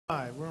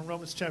We're in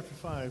Romans chapter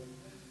 5.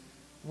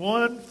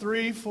 1,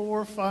 3,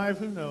 4, 5,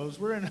 who knows?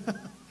 We're in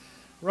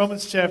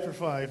Romans chapter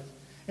 5.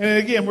 And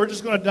again, we're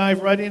just going to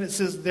dive right in. It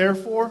says,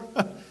 therefore.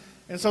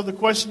 And so the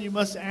question you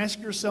must ask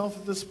yourself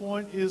at this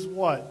point is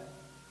what?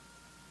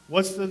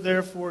 What's the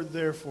therefore? And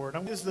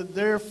what is the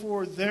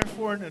therefore? And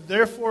the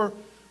therefore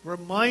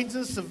reminds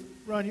us of...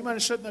 Ron, you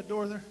mind shutting that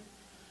door there?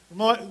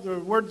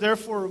 The word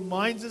therefore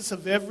reminds us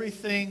of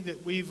everything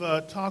that we've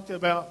talked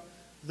about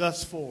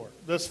thus far.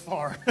 Thus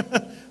far.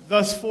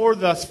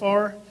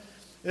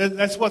 And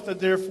that's what the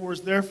therefore is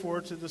there for,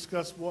 to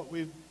discuss what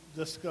we've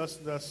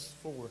discussed thus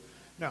far.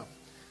 Now,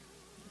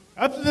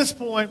 up to this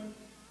point,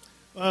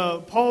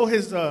 Paul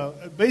has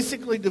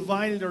basically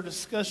divided our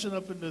discussion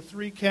up into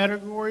three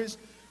categories,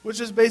 which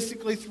is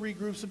basically three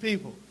groups of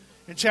people.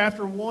 In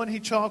chapter 1,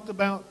 he talked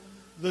about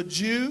the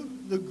Jew,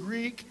 the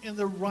Greek, and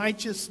the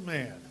righteous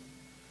man.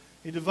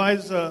 He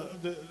divides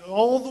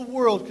all the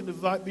world can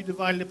be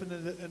divided up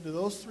into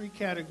those three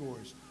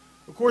categories.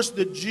 Of course,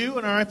 the Jew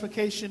in our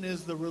application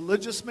is the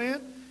religious man.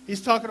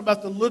 He's talking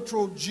about the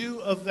literal Jew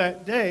of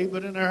that day,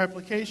 but in our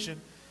application,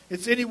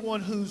 it's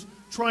anyone who's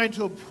trying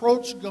to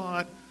approach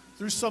God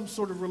through some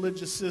sort of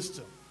religious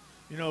system.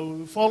 You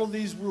know, follow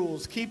these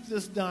rules, keep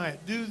this diet,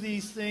 do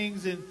these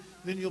things, and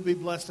then you'll be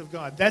blessed of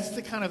God. That's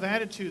the kind of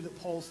attitude that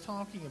Paul's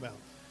talking about.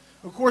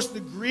 Of course, the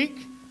Greek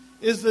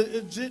is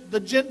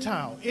the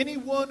Gentile,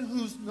 anyone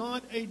who's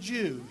not a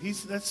Jew.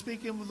 That's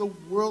speaking of the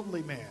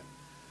worldly man.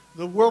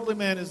 The worldly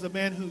man is the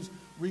man who's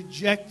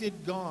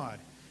rejected God,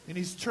 and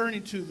he's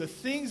turning to the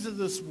things of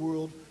this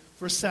world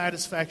for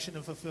satisfaction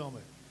and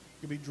fulfillment. It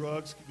could be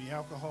drugs, it could be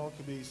alcohol, it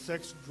could be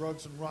sex,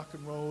 drugs, and rock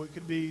and roll. It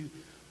could be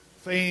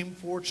fame,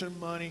 fortune,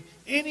 money,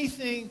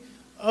 anything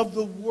of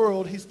the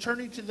world. He's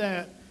turning to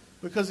that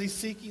because he's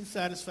seeking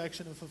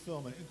satisfaction and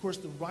fulfillment. And of course,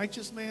 the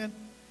righteous man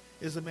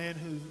is a man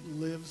who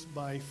lives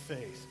by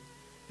faith.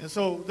 And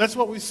so that's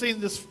what we've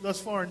seen thus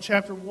far. In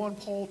chapter 1,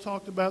 Paul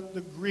talked about the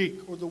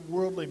Greek, or the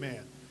worldly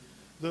man.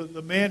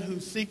 The man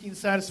who's seeking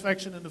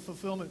satisfaction and the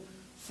fulfillment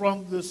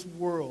from this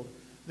world.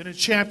 Then in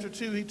chapter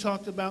 2, he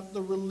talked about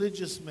the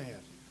religious man.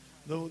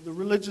 The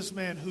religious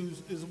man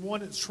is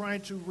one that's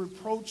trying to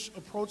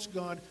approach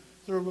God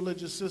through a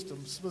religious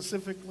system,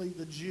 specifically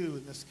the Jew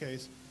in this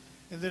case.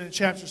 And then in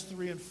chapters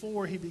 3 and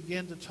 4, he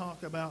began to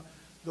talk about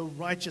the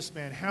righteous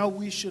man, how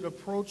we should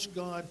approach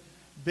God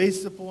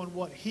based upon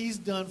what he's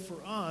done for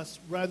us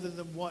rather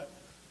than what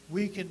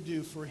we can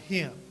do for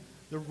him.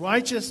 The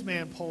righteous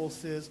man, Paul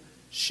says,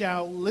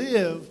 shall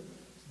live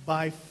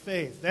by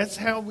faith. That's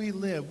how we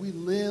live. We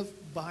live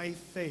by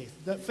faith.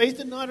 That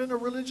faith is not in a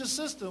religious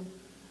system,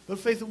 but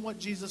faith in what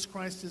Jesus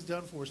Christ has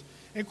done for us.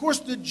 And of course,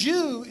 the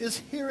Jew is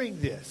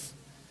hearing this.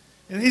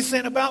 And he's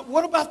saying,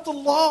 what about the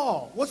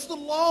law? What's the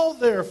law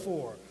there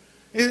for?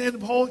 And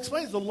Paul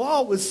explains the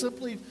law was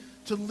simply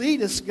to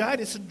lead us, guide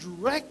us, and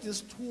direct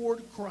us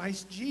toward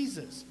Christ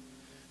Jesus.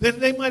 Then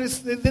they might have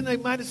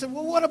said,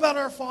 well, what about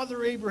our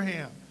father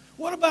Abraham?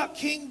 What about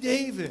King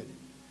David?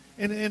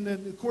 And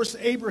of course,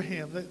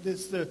 Abraham,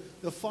 that's the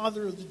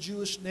father of the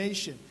Jewish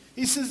nation.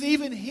 He says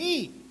even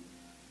he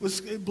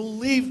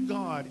believed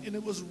God, and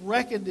it was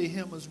reckoned to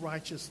him as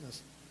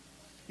righteousness.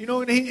 You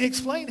know, and he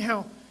explained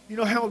how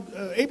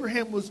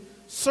Abraham was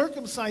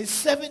circumcised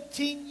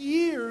 17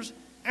 years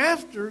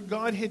after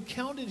God had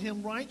counted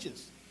him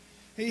righteous.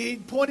 He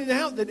pointed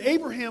out that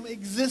Abraham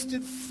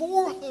existed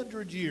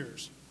 400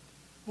 years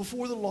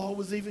before the law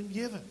was even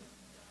given.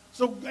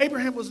 So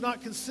Abraham was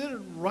not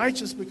considered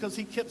righteous because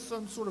he kept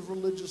some sort of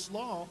religious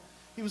law.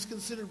 He was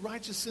considered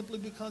righteous simply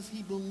because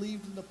he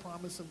believed in the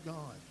promise of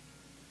God.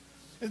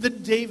 And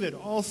then David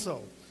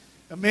also,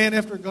 a man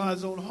after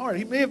God's own heart.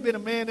 He may have been a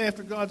man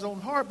after God's own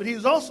heart, but he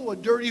was also a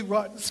dirty,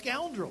 rotten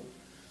scoundrel.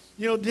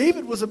 You know,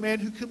 David was a man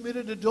who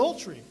committed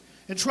adultery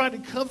and tried to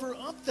cover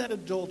up that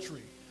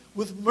adultery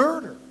with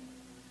murder.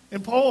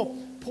 And Paul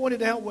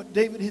pointed out what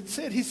David had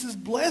said. He says,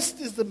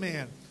 blessed is the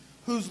man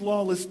whose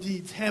lawless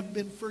deeds have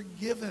been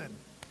forgiven,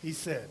 he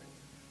said.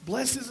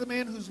 Blessed is the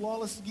man whose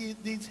lawless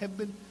deeds have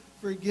been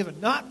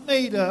forgiven. Not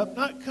made up,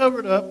 not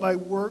covered up by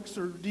works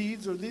or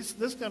deeds or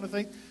this kind of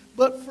thing,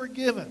 but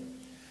forgiven.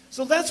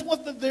 So that's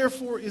what the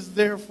therefore is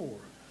there for.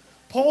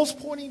 Paul's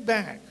pointing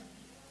back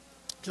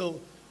to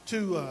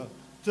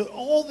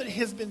all that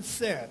has been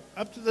said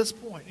up to this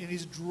point, and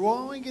he's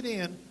drawing it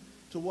in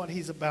to what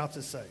he's about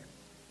to say.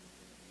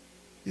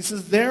 He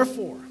says,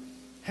 therefore,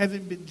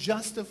 having been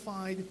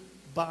justified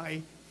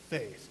by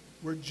faith.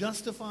 We're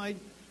justified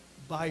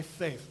by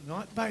faith,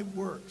 not by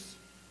works.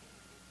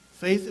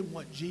 Faith in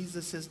what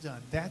Jesus has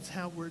done. That's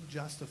how we're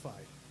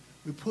justified.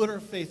 We put our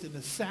faith in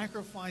the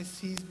sacrifice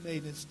he's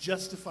made. It's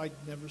justified,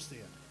 never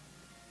sinned.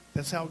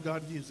 That's how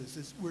God views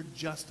us. We're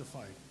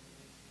justified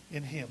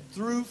in him.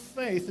 Through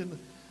faith,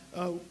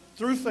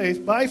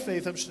 by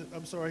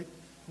faith,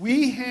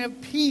 we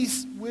have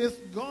peace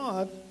with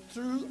God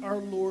through our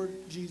Lord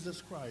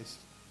Jesus Christ.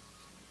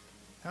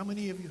 How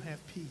many of you have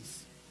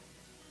peace?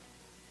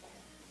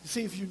 You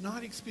see, if you're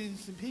not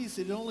experiencing peace,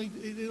 it's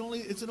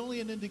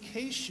only an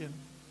indication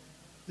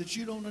that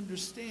you don't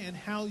understand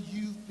how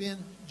you've been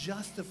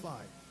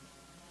justified.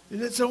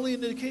 And it's only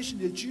an indication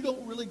that you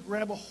don't really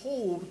grab a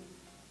hold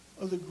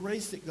of the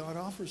grace that God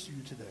offers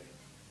you today.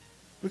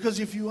 Because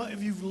if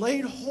you've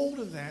laid hold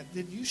of that,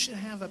 then you should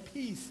have a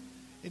peace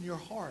in your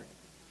heart.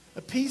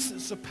 A peace that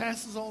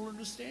surpasses all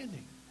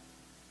understanding.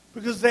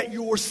 Because that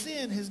your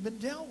sin has been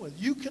dealt with.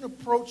 You can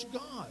approach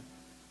God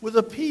with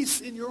a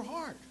peace in your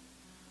heart.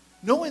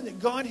 Knowing that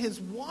God has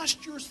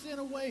washed your sin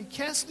away,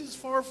 cast it as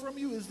far from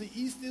you as the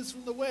east is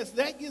from the west.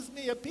 That gives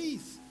me a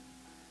peace.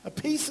 A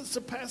peace that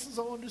surpasses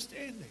all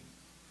understanding.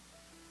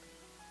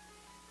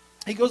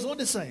 He goes on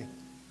to say,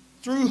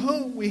 through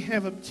whom we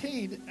have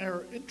obtained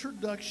our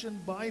introduction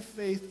by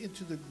faith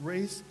into the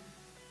grace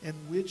in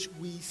which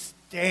we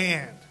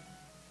stand.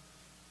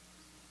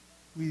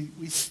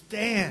 We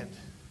stand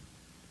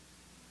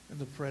in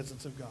the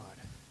presence of God.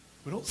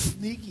 We don't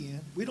sneak in.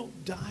 We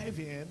don't dive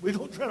in. We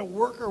don't try to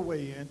work our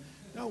way in.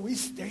 No, we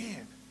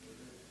stand.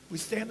 We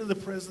stand in the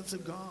presence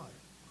of God.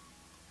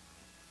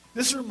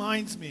 This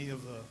reminds me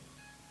of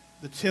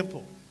the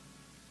temple.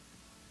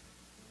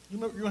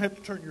 You're going to have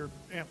to turn your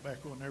amp back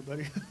on there,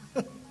 buddy.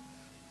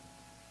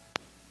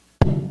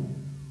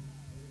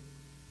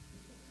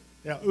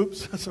 Yeah,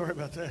 oops, sorry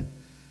about that.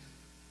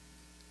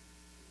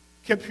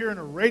 Kept hearing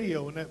a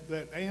radio, and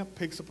that amp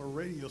picks up a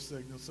radio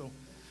signal. So,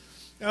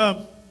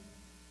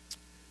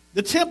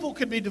 the temple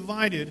can be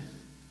divided.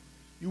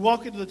 You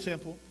walk into the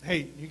temple.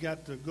 Hey, you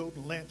got the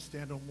golden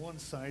lampstand on one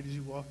side as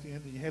you walk in,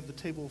 and you have the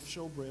table of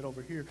showbread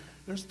over here.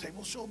 There's the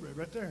table of showbread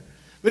right there.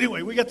 But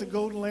anyway, we got the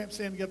golden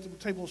lampstand, we got the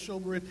table of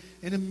showbread,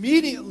 and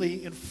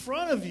immediately in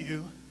front of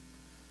you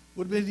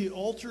would be the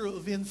altar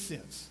of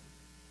incense.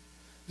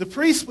 The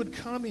priest would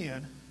come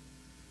in,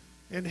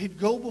 and he'd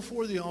go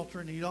before the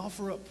altar, and he'd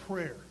offer up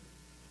prayer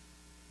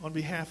on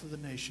behalf of the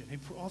nation. He'd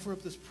offer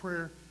up this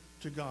prayer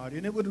to God.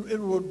 And it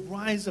would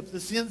rise up,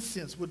 this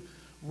incense would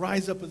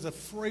rise up as a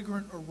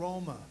fragrant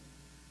aroma.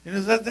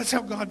 And that's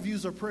how God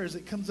views our prayers.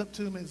 It comes up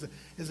to him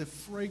as a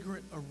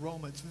fragrant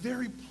aroma. It's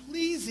very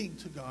pleasing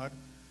to God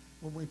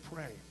when we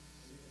pray.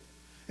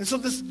 And so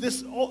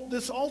this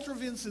altar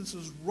of incense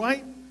is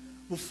right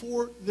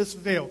before this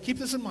veil. Keep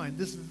this in mind,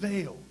 this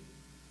veil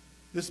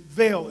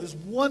is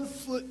 1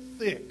 foot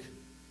thick.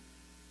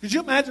 Could you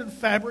imagine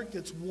fabric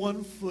that's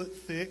 1 foot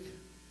thick?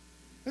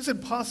 It's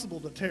impossible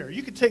to tear.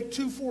 You could take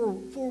two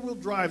four-wheel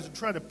drives and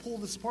try to pull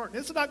this apart, and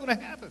it's not going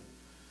to happen.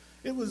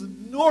 It was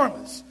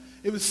enormous.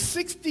 It was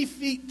 60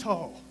 feet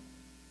tall.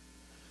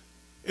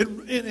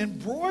 And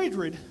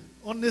embroidered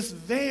on this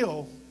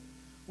veil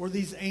were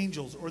these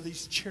angels or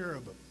these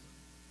cherubim.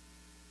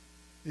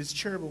 This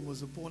cherubim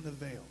was upon the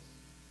veil.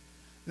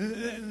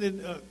 And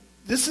then,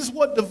 this is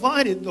what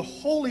divided the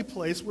holy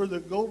place where the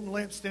golden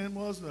lampstand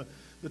was,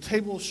 the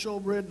table of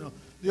showbread, and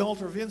the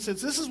altar of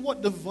incense. This is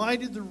what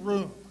divided the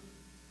room.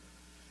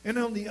 And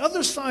on the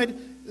other side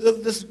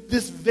of this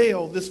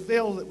veil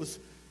that was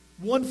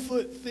 1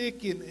 foot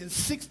thick and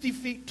 60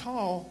 feet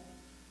tall,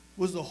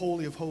 was the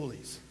Holy of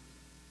Holies.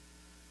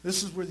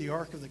 This is where the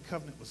Ark of the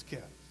Covenant was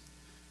kept.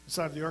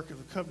 Inside the Ark of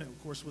the Covenant,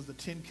 of course, was the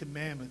 10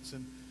 Commandments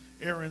and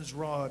Aaron's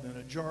rod and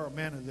a jar of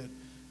manna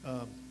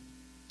that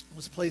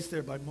was placed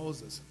there by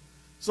Moses.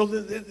 So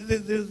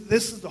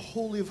this is the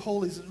Holy of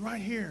Holies. And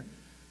right here,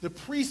 the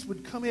priest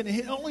would come in,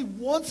 and only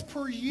once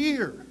per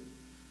year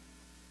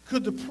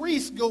could the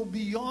priest go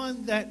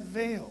beyond that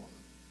veil.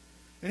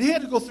 And he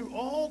had to go through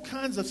all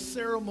kinds of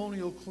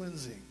ceremonial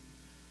cleansing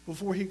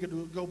before he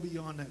could go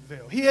beyond that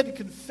veil. He had to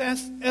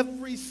confess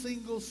every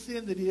single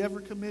sin that he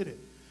ever committed.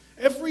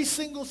 Every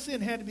single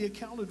sin had to be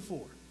accounted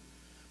for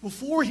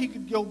before he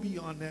could go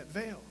beyond that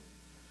veil.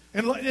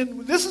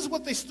 And this is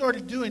what they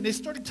started doing. They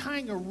started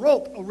tying a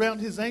rope around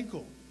his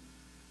ankle.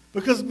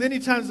 Because many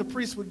times the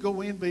priest would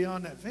go in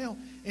beyond that veil,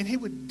 and he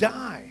would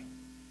die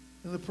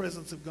in the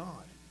presence of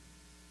God.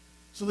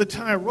 So they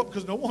tie a rope,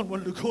 because no one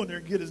wanted to go in there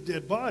and get his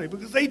dead body,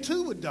 because they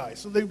too would die.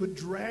 So they would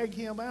drag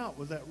him out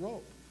with that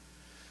rope.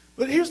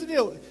 But here's the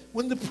deal.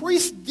 When the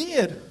priest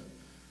did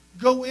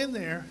go in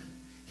there,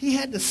 he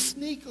had to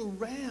sneak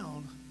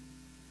around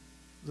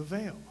the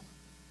veil.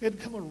 He had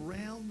to come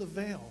around the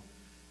veil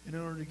in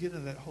order to get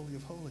into that Holy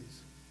of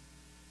Holies.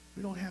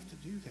 We don't have to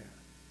do that.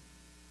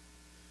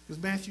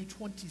 Because Matthew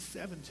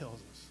 27 tells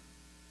us,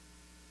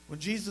 when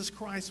Jesus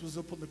Christ was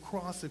up on the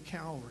cross of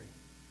Calvary,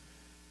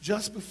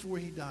 just before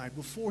he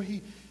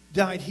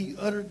died, he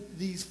uttered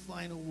these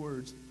final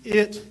words: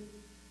 "It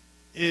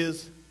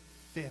is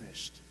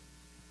finished."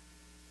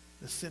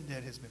 The sin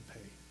debt has been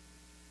paid.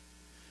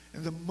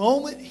 And the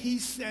moment he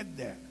said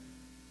that,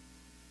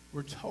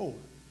 we're told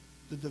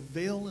that the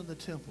veil in the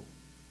temple,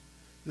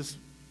 this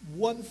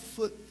 1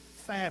 foot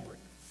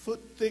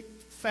thick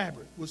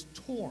fabric, was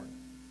torn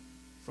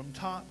from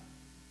top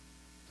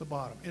to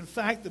bottom. In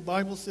fact, the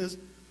Bible says,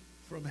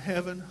 from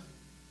heaven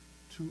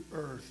to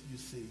earth, you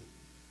see,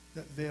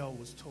 that veil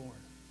was torn.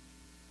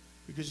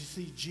 Because you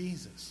see,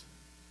 Jesus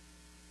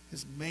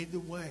has made the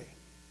way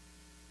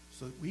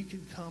so that we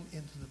can come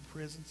into the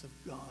presence of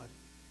God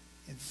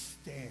and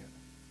stand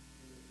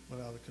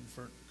without a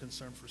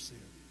concern for sin.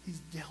 He's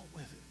dealt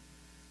with it.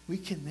 We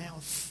can now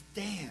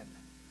stand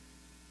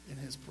in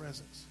his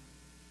presence.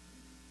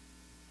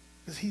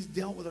 because he's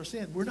dealt with our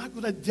sin. We're not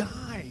going to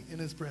die in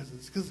his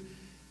presence because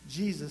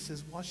Jesus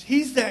has washed.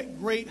 He's that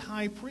great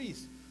high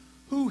priest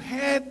who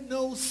had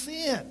no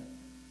sin,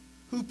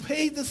 who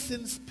paid the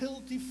sin's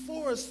penalty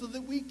for us so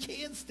that we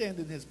can stand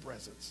in his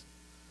presence.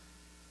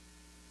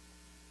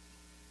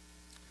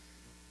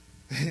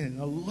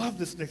 And I love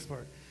this next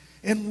part.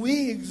 And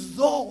we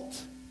exult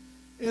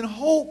in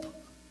hope.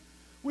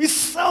 We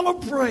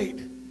celebrate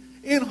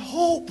in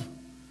hope.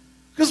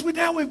 Because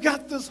now we've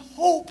got this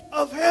hope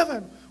of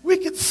heaven. We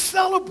can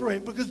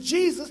celebrate because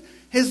Jesus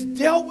has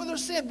dealt with our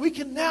sin. We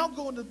can now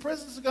go into the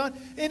presence of God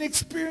and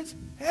experience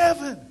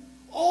heaven.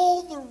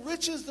 All the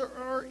riches there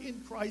are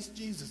in Christ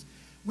Jesus.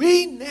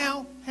 We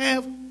now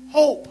have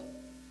hope.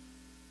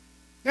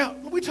 Now,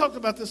 we talked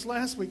about this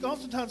last week.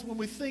 Oftentimes when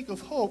we think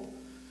of hope,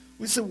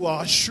 we say, well,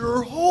 I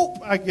sure hope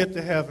I get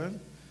to heaven.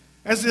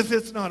 As if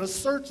it's not a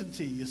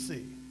certainty, you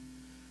see.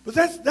 But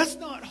that's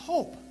not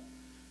hope.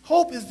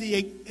 Hope is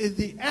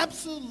the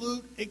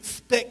absolute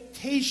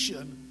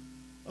expectation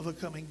of a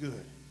coming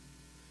good.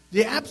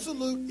 The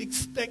absolute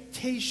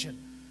expectation.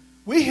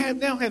 We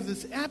now have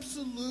this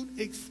absolute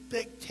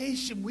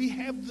expectation. We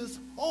have this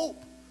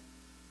hope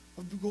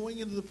of going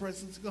into the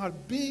presence of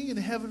God, being in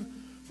heaven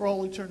for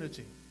all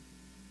eternity.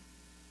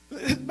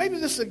 Maybe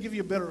this will give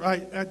you a better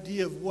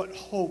idea of what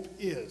hope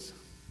is.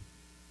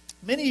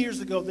 Many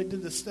years ago, they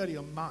did this study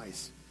on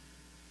mice.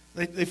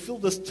 They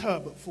filled this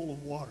tub full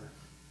of water.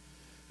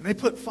 And they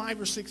put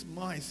 5 or 6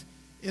 mice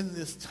in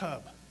this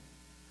tub.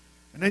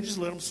 And they just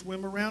let them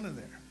swim around in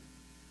there.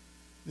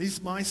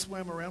 These mice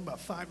swam around about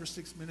 5 or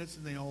 6 minutes,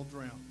 and they all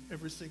drowned,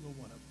 every single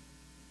one of them.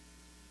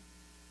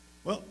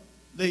 Well,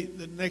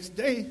 the next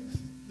day,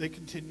 they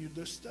continued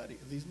their study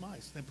of these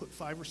mice. They put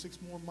 5 or 6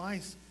 more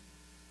mice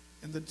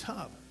in the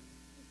tub.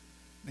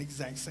 The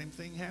exact same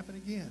thing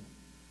happened again.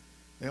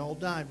 They all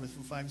died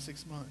within 5 to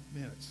 6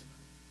 minutes.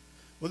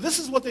 Well, this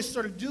is what they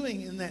started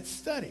doing in that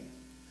study.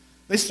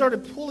 They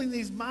started pulling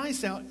these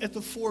mice out at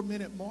the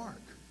 4-minute mark.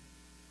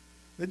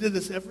 They did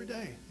this every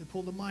day. They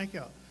pulled the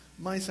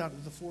mice out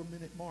at the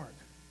 4-minute mark.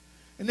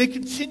 And they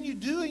continued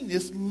doing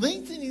this,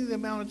 lengthening the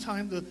amount of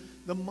time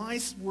the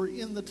mice were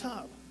in the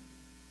tub.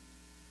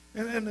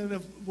 And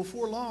then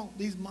before long,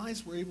 these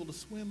mice were able to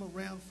swim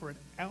around for an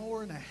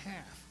hour and a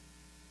half.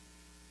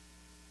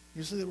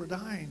 You see, they were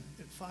dying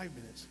at 5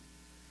 minutes.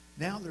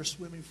 Now they're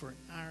swimming for an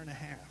hour and a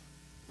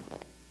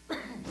half.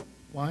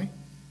 Why?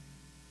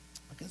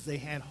 Because they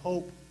had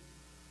hope.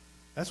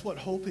 That's what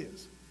hope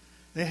is.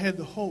 They had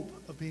the hope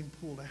of being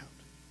pulled out.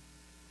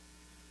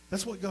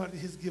 That's what God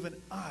has given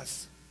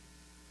us.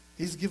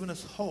 He's given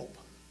us hope.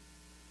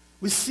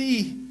 We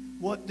see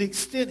what the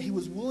extent he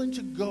was willing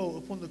to go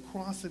upon the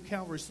cross of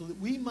Calvary so that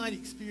we might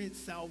experience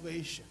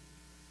salvation.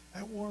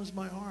 That warms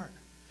my heart.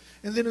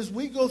 And then as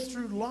we go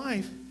through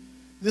life,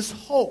 this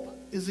hope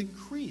is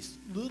increased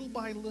little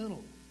by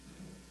little.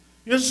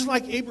 You know, it's just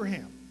like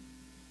Abraham.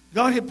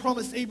 God had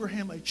promised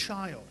Abraham a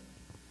child.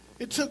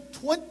 It took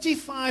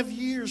 25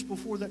 years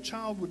before that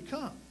child would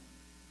come.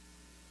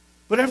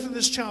 But after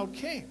this child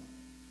came,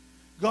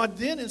 God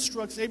then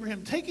instructs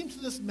Abraham, take him to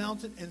this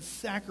mountain and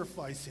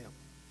sacrifice him.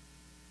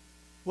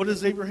 What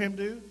does Abraham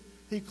do?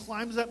 He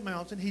climbs that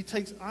mountain. He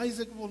takes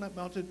Isaac on that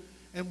mountain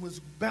and was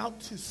about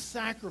to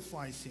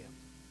sacrifice him.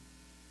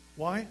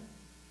 Why?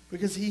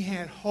 Because he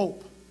had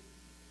hope.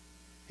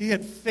 He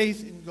had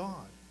faith in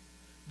God.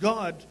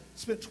 God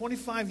spent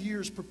 25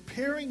 years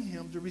preparing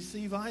him to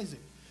receive Isaac.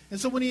 And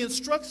so when he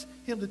instructs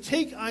him to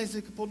take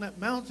Isaac upon that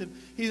mountain,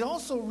 he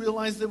also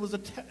realized there was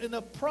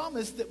a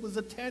promise that was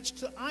attached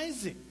to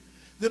Isaac.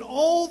 That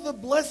all the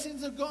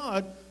blessings of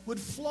God would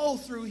flow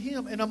through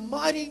him, and a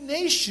mighty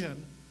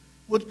nation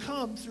would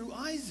come through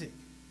Isaac.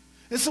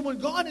 And so when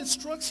God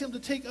instructs him to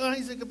take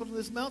Isaac up on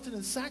this mountain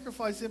and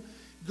sacrifice him,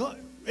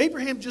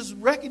 Abraham just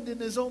reckoned in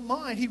his own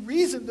mind. He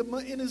reasoned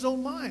in his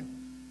own mind.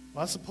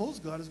 Well, I suppose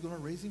God is going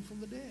to raise him from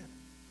the dead.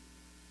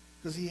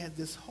 Because he had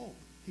this hope.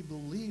 He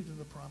believed in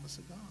the promise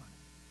of God.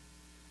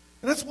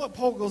 And that's what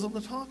Paul goes on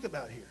to talk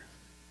about here.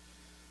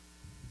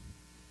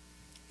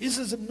 He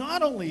says,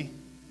 not only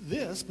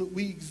this, but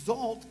we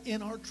exalt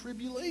in our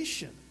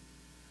tribulation.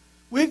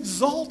 We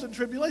exalt in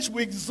tribulation.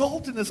 We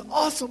exalt in this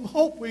awesome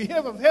hope we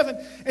have of heaven.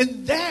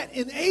 And that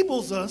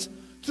enables us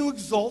to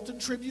exalt in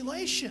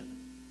tribulation.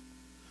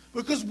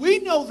 Because we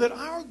know that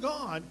our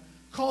God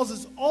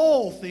causes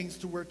all things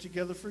to work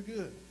together for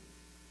good.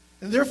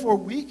 And therefore,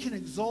 we can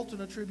exult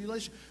in a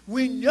tribulation.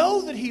 We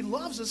know that he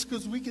loves us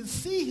because we can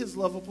see his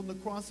love upon the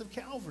cross of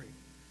Calvary.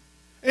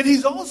 And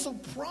he's also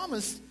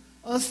promised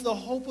us the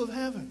hope of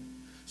heaven.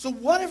 So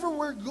whatever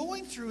we're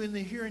going through in the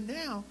here and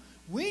now,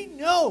 we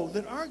know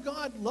that our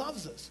God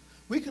loves us.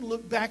 We can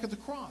look back at the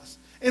cross.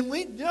 And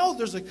we know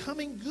there's a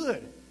coming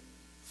good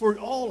for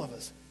all of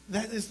us.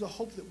 That is the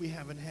hope that we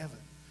have in heaven.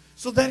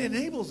 So that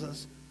enables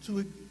us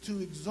to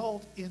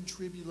exalt in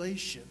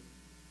tribulation.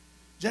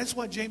 That's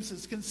why James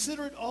says,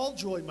 consider it all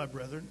joy, my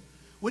brethren,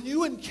 when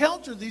you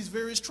encounter these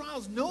various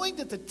trials, knowing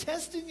that the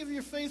testing of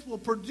your faith will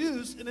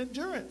produce an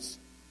endurance.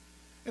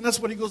 And that's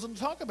what he goes on to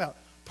talk about.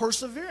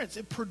 Perseverance.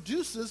 It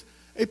produces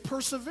a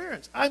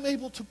perseverance. I'm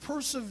able to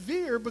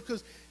persevere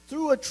because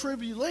through a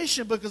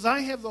tribulation because I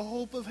have the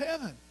hope of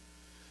heaven.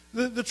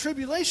 The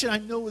tribulation I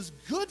know is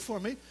good for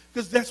me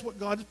because that's what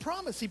God has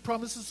promised. He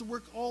promises to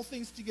work all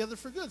things together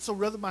for good. So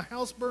whether my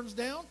house burns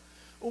down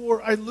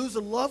or I lose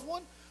a loved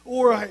one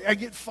or I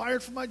get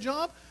fired from my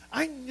job,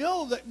 I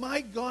know that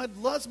my God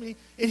loves me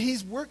and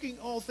He's working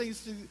all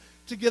things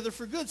together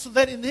for good. So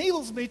that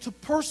enables me to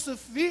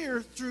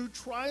persevere through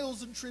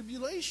trials and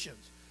tribulations.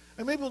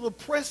 I'm able to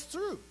press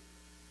through.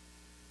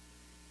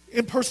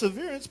 And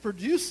perseverance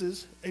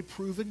produces a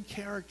proven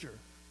character.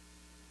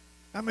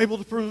 I'm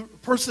able to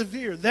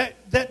persevere.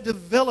 That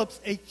develops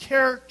a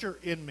character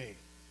in me.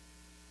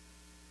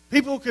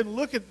 People can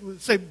look at and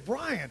say,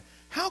 Brian,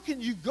 how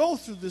can you go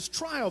through this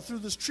trial, through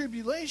this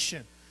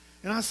tribulation?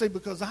 And I say,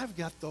 because I've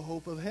got the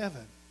hope of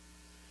heaven.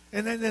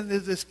 And then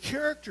this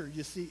character,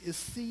 you see, is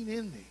seen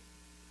in me.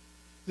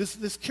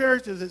 This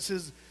character that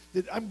says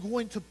that I'm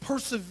going to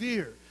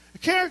persevere. A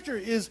character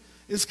is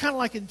kind of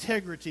like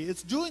integrity.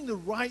 It's doing the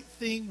right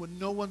thing when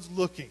no one's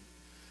looking.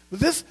 But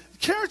this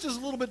character is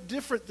a little bit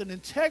different than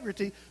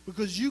integrity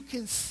because you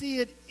can see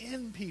it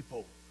in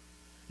people.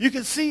 You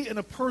can see in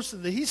a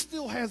person that he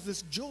still has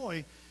this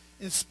joy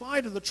in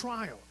spite of the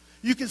trial.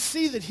 You can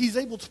see that he's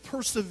able to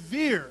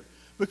persevere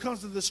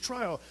because of this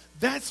trial.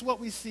 That's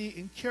what we see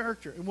in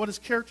character. And what does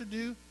character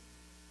do?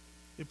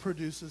 It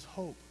produces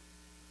hope.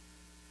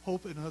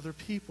 Hope in other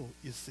people,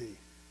 you see.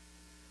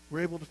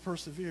 We're able to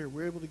persevere.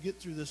 We're able to get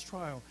through this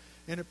trial.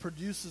 And it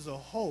produces a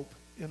hope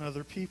in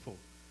other people.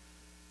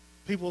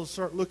 People will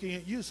start looking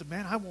at you and say,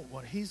 man, I want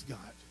what he's got.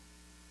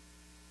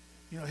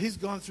 You know, he's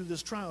gone through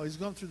this trial. He's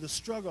gone through the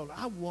struggle.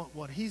 I want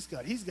what he's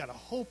got. He's got a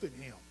hope in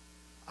him.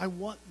 I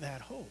want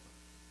that hope.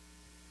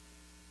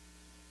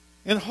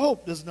 And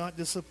hope does not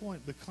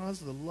disappoint because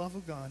the love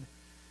of God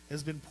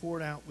has been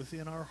poured out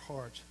within our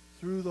hearts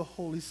through the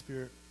Holy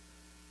Spirit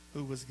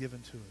who was given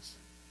to us.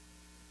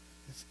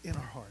 It's in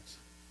our hearts.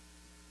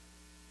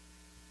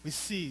 We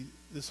see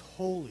this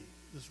holy,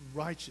 this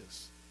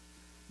righteous,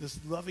 this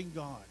loving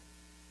God.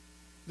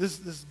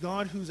 This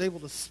God who's able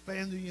to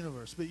span the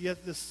universe, but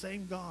yet this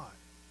same God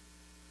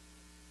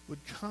would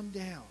come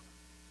down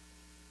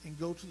and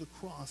go to the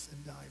cross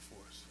and die for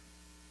us.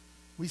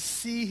 We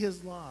see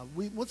his love.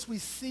 Once we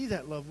see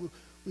that love,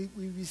 we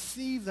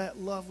receive that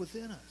love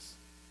within us.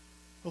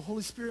 The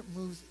Holy Spirit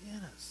moves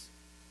in us.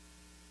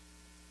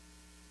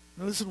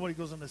 Now listen to what he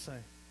goes on to say.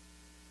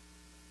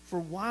 For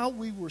while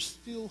we were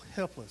still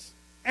helpless,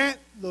 at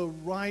the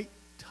right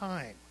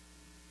time,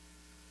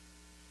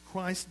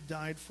 Christ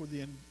died for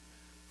the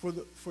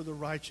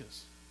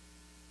righteous,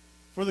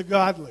 for the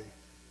godly.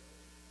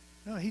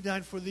 No, he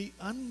died for the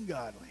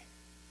ungodly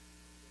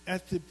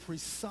at the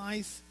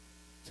precise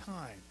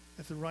time,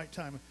 at the right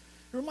time.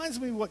 It reminds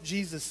me of what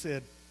Jesus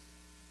said.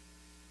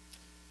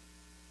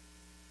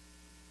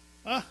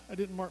 I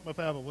didn't mark my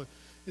Bible.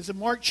 It's in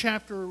Mark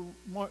chapter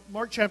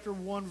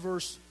 1,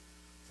 verse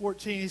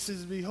 14. He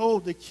says,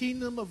 behold, the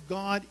kingdom of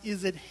God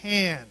is at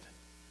hand.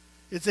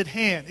 It's at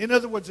hand. In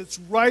other words, it's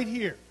right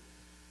here.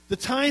 The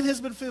time has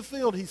been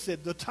fulfilled, he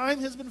said. The time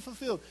has been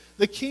fulfilled.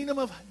 The kingdom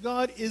of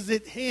God is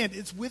at hand.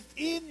 It's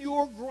within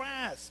your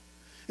grasp.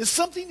 It's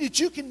something that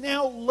you can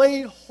now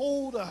lay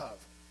hold of.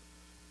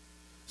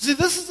 See,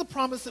 this is a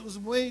promise that was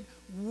made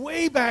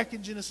way back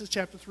in Genesis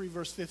chapter 3,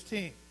 verse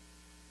 15,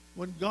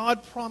 when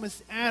God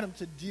promised Adam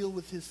to deal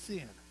with his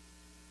sin.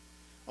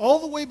 All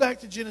the way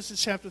back to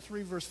Genesis chapter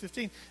 3, verse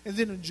 15. And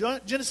then in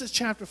Genesis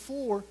chapter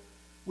 4,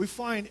 we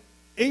find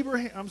Abel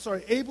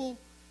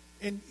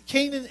and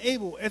Cain and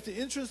Abel at the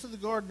entrance of the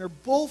garden are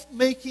both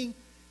making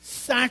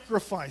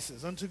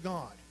sacrifices unto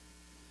God.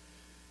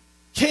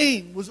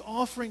 Cain was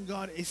offering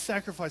God a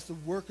sacrifice, the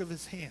work of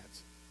his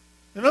hands.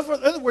 In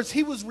other words,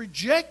 he was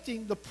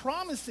rejecting the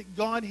promise that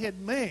God had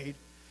made,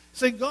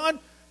 saying, God,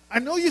 I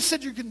know you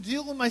said you can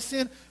deal with my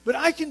sin, but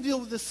I can deal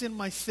with this sin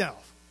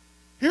myself.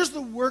 Here's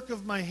the work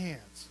of my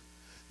hands.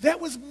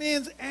 That was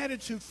man's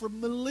attitude for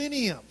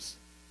millenniums.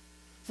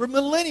 For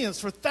millenniums,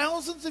 for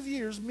thousands of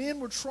years, men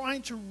were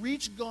trying to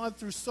reach God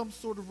through some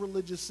sort of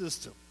religious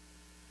system.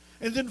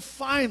 And then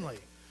finally,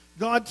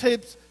 God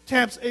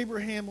taps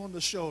Abraham on the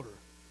shoulder.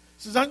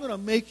 He says, I'm going to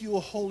make you a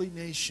holy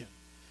nation.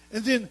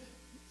 And then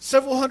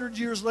several hundred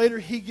years later,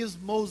 he gives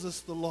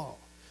Moses the law.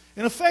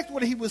 In effect,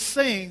 what he was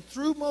saying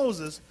through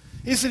Moses,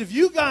 he said, if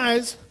you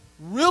guys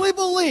really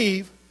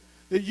believe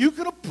that you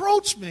can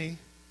approach me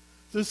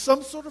through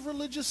some sort of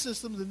religious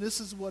system, then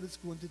this is what it's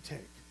going to take.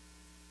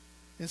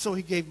 And so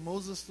he gave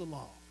Moses the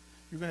law.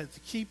 You're going to have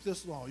to keep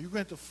this law. You're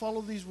going to have to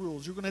follow these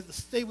rules. You're going to have to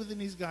stay within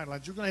these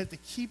guidelines. You're going to have to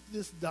keep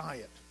this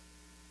diet.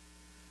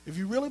 If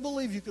you really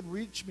believe you can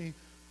reach me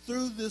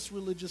through this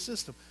religious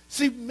system.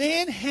 See,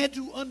 man had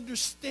to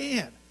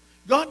understand.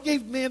 God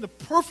gave man the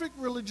perfect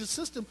religious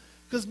system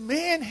because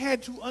man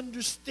had to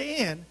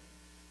understand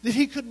that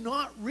he could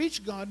not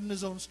reach God in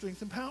his own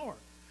strength and power.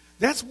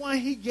 That's why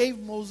he gave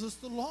Moses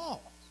the law.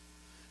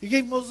 He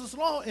gave Moses the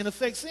law, in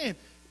effect saying,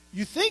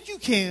 you think you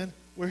can,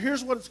 well,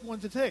 here's what it's going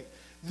to take.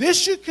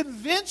 This should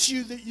convince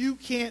you that you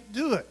can't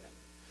do it.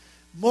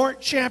 Mark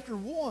chapter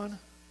 1,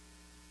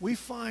 we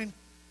find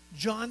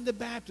John the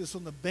Baptist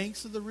on the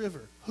banks of the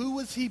river. Who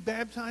was he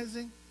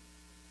baptizing?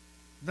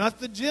 Not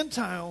the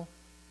Gentile,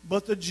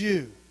 but the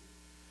Jew.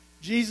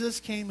 Jesus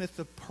came at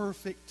the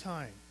perfect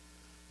time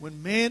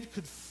when man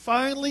could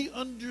finally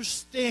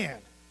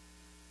understand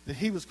that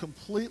he was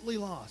completely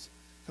lost,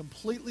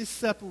 completely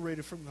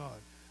separated from God,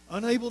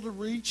 unable to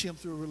reach him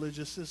through a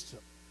religious system.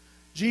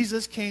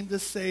 Jesus came to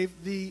save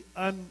the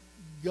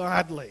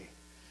ungodly.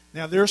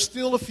 Now, there are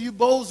still a few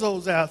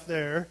bozos out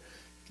there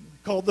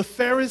called the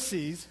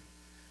Pharisees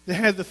that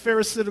had the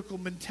pharisaical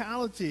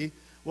mentality.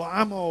 Well,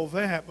 I'm all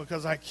that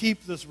because I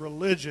keep this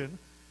religion.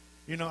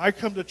 You know, I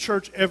come to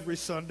church every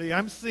Sunday.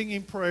 I'm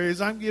singing praise.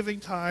 I'm giving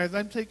tithes.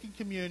 I'm taking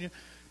communion.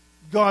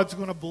 God's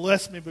going to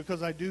bless me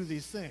because I do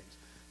these things.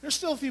 There's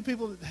still a few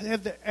people that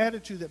have that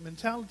attitude, that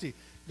mentality.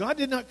 God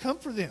did not come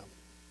for them.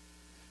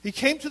 He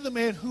came to the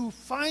man who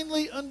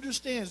finally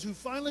understands, who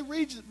finally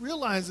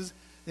realizes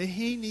that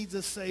he needs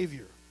a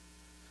Savior.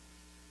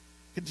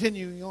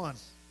 Continuing on.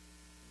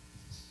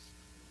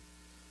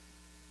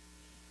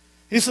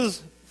 He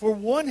says, for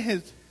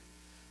one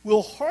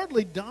will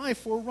hardly die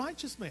for a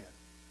righteous man.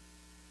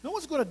 No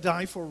one's going to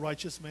die for a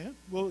righteous man.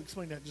 We'll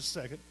explain that in just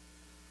a second.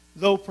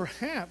 Though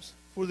perhaps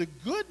for the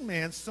good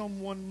man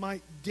someone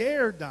might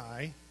dare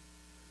die.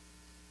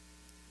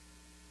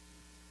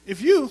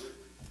 If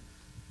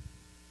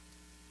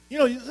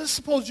let's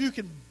suppose you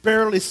can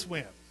barely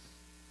swim.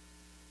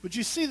 But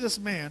you see this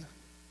man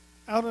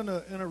out in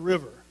a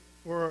river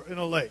or in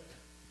a lake.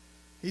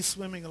 He's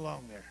swimming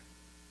along there.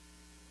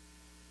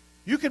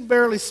 You can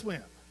barely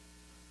swim.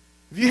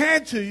 If you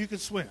had to, you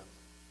could swim.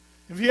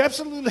 If you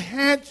absolutely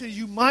had to,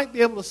 you might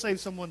be able to save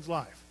someone's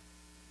life.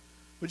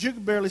 But you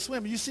can barely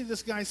swim. You see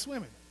this guy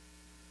swimming.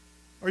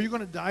 Are you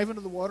going to dive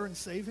into the water and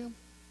save him?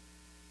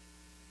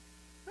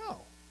 No.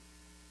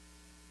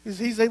 Because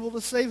he's able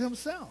to save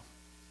himself.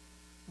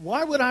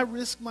 Why would I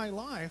risk my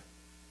life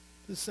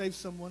to save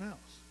someone else?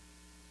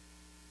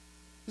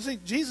 You see,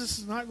 Jesus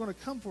is not going to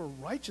come for a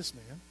righteous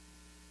man.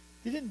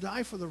 He didn't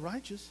die for the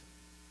righteous.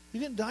 He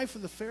didn't die for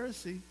the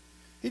Pharisee.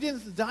 He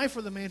didn't die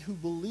for the man who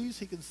believes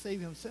he can save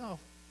himself.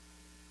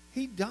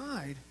 He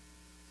died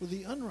for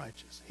the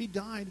unrighteous. He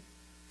died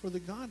for the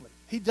godly.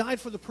 He died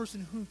for the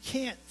person who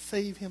can't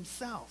save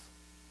himself.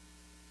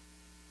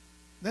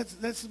 That's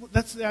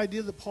the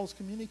idea that Paul's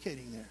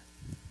communicating there.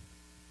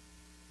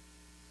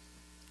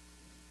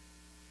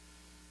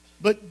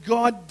 But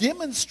God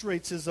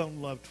demonstrates his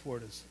own love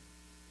toward us,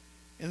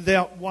 in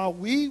that while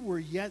we were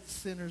yet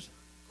sinners,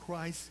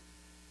 Christ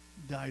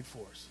died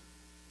for us.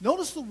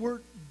 Notice the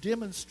word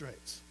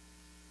demonstrates.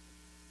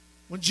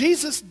 When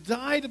Jesus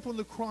died upon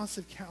the cross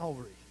of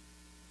Calvary,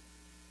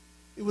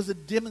 it was a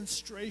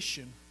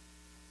demonstration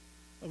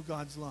of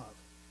God's love.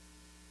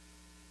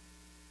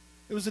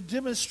 It was a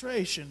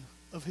demonstration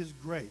of his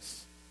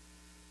grace,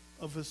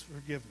 of his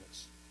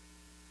forgiveness.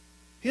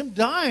 Him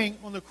dying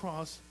on the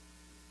cross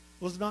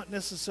was not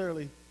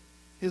necessarily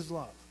his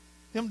love.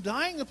 Him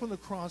dying upon the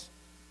cross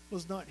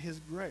was not his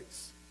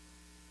grace.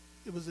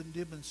 It was a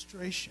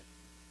demonstration.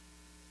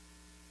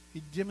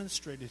 He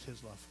demonstrated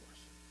his love for us.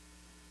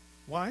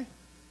 Why?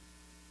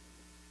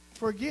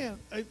 For again,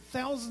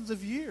 thousands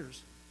of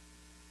years,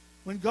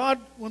 when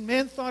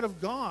man thought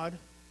of God,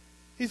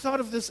 he thought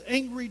of this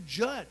angry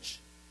judge,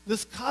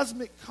 this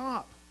cosmic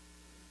cop,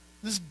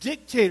 this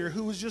dictator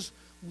who was just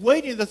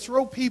waiting to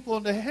throw people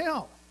into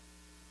hell.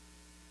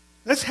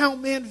 That's how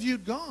man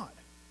viewed God.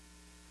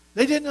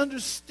 They didn't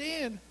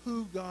understand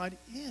who God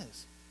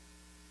is.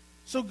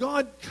 So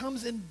God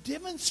comes and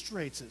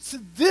demonstrates it. So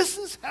this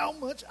is how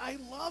much I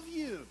love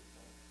you.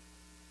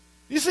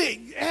 You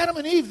see, Adam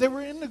and Eve, they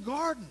were in the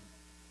garden.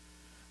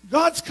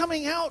 God's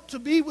coming out to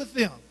be with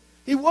them.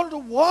 He wanted to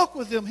walk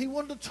with them. He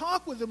wanted to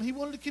talk with them. He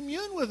wanted to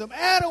commune with them.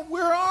 Adam,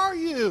 where are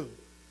you?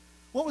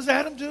 What was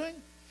Adam doing?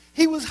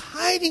 He was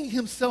hiding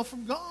himself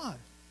from God.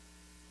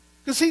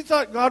 Because he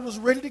thought God was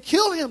ready to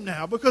kill him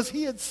now because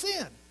he had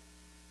sinned.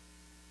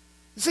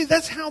 You see,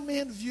 that's how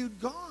man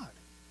viewed God.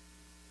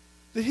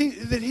 That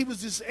he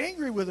was just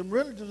angry with them,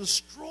 ready to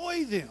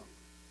destroy them.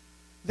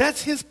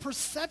 That's his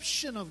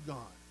perception of God.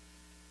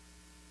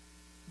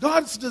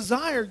 God's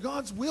desire,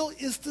 God's will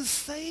is to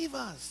save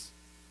us.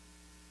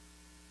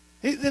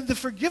 And the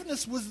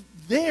forgiveness was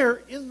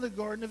there in the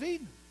Garden of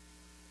Eden.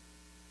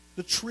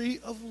 The tree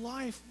of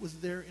life was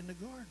there in the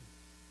garden.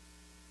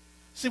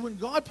 See, when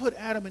God put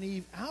Adam and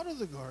Eve out of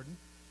the garden,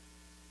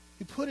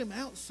 he put him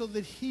out so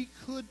that he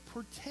could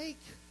partake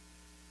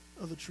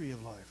of the tree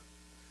of life.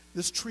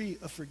 This tree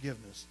of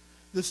forgiveness.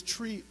 This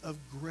tree of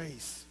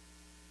grace.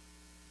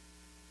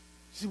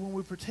 See, when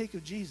we partake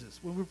of Jesus,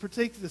 when we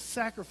partake of the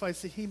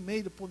sacrifice that he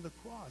made upon the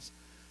cross,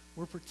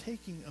 we're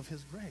partaking of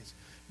his grace.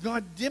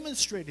 God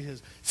demonstrated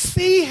his.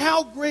 See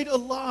how great a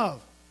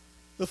love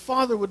the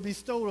Father would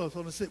bestow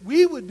upon us, that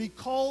we would be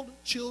called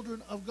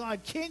children of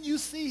God. Can you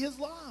see his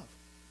love?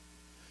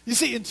 You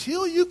see,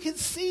 until you can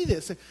see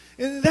this,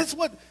 and that's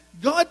what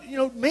God,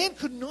 man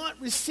could not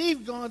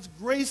receive God's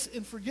grace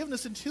and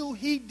forgiveness until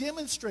he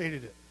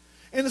demonstrated it.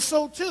 And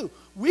so too,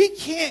 we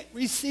can't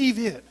receive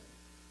it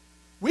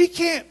We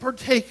can't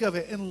partake of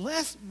it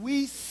unless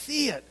we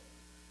see it,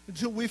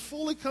 until we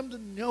fully come to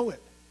know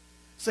it.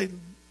 Say,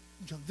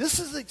 this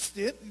is the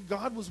extent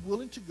God was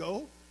willing to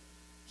go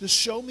to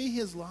show me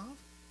his love.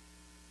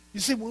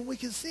 You see, when we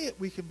can see it,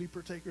 we can be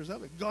partakers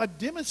of it. God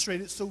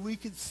demonstrated it so we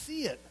could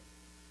see it.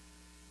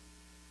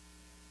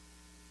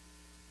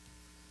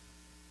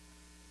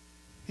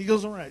 He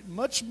goes, all right,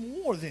 much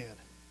more then,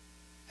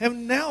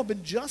 having now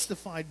been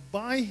justified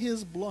by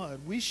his blood,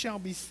 we shall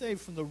be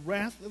saved from the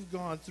wrath of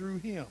God through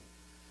him.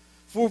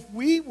 For if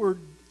we were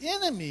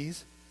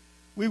enemies,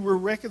 we were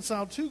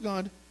reconciled to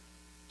God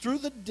through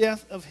the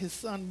death of his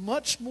Son.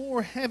 Much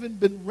more, having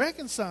been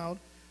reconciled,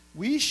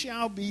 we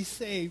shall be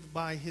saved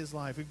by his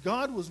life. If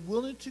God was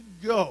willing to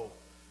go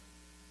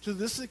to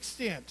this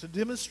extent to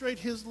demonstrate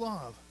his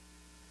love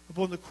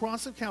upon the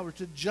cross of Calvary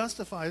to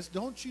justify us,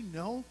 don't you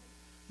know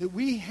that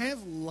we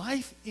have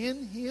life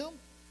in him?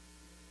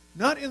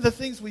 Not in the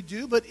things we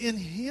do, but in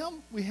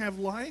him we have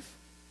life.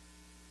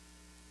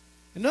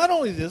 And not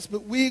only this,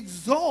 but we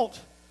exalt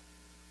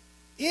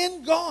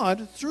in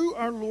God through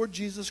our Lord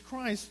Jesus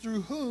Christ,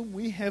 through whom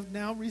we have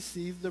now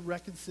received the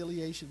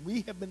reconciliation.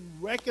 We have been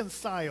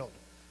reconciled.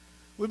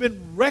 We've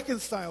been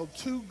reconciled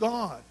to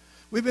God.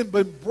 We've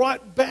been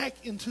brought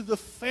back into the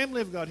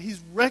family of God. He's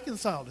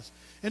reconciled us.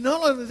 And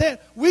not only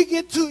that, we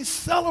get to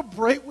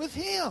celebrate with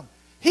him.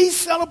 He's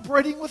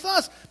celebrating with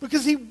us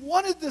because he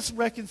wanted this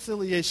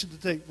reconciliation to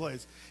take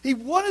place. He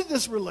wanted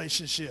this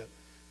relationship.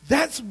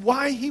 That's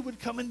why he would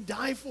come and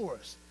die for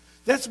us.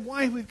 That's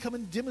why he would come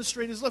and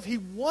demonstrate his love. He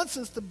wants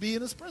us to be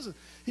in his presence.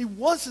 He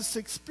wants us to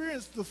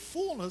experience the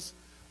fullness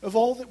of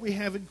all that we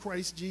have in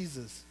Christ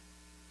Jesus.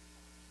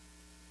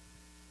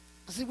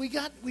 See, we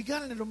got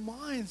it in our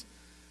minds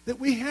that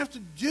we have to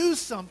do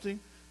something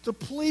to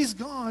please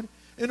God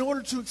in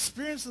order to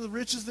experience the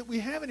riches that we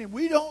have in him.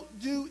 We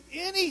don't do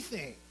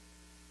anything.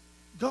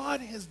 God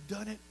has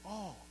done it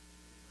all.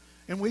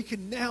 And we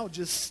can now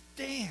just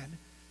stand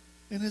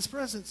in his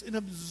presence and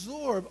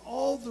absorb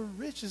all the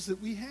riches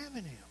that we have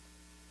in him.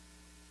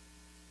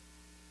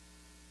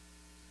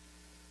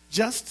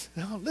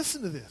 Now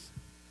listen to this.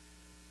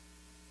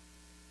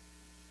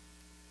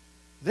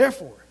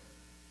 Therefore,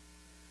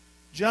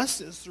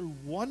 just as through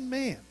one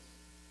man,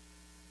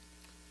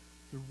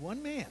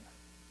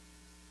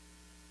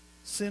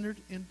 sin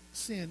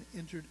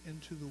entered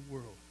into the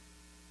world.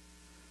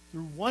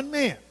 Through one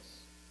man,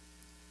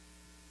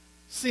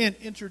 sin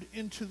entered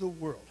into the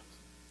world.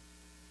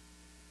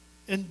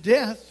 And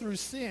death through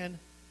sin,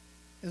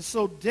 and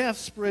so death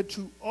spread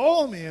to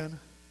all men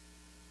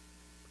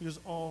because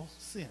all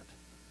sinned.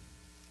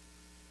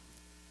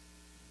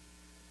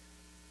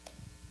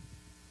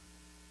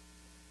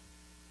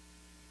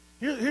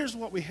 Here's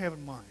what we have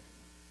in mind.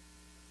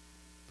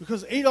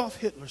 Because Adolf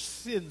Hitler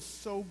sinned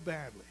so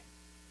badly.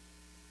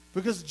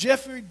 Because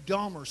Jeffrey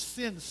Dahmer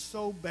sinned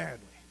so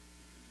badly.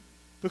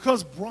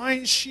 Because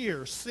Brian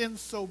Shear sinned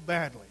so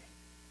badly.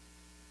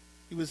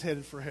 He was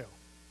headed for hell.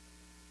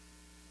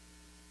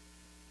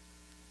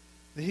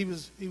 That he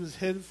was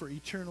headed for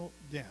eternal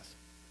death.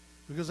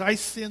 Because I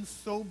sinned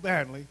so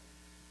badly,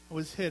 I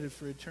was headed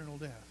for eternal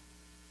death.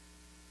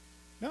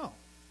 No.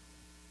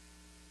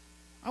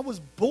 I was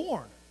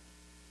born.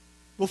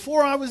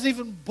 Before I was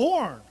even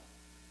born,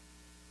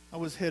 I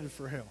was headed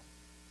for hell.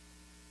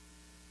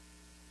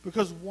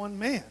 Because one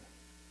man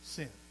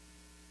sinned.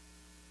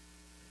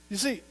 You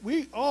see,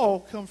 we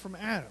all come from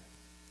Adam.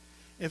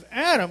 If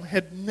Adam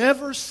had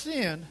never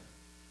sinned,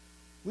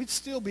 we'd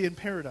still be in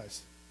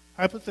paradise,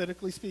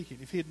 hypothetically speaking.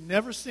 If he had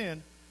never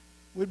sinned,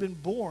 we'd been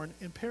born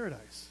in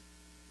paradise.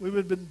 We would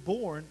have been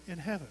born in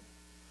heaven.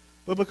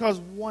 But because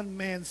one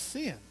man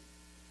sinned,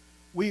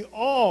 we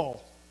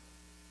all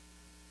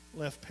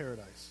left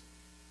paradise.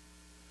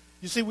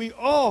 You see, we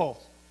all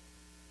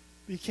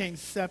became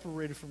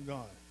separated from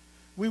God.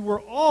 We were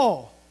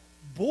all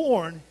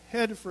born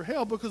headed for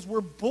hell because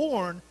we're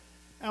born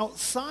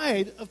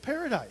outside of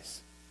paradise.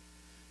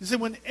 You see,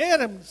 when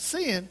Adam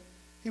sinned,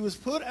 he was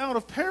put out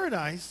of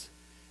paradise,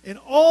 and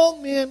all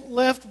men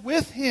left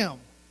with him.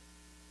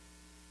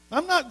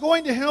 I'm not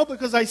going to hell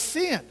because I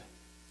sinned.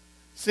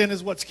 Sin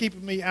is what's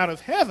keeping me out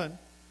of heaven,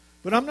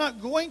 but I'm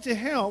not going to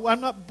hell.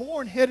 I'm not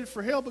born headed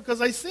for hell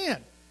because I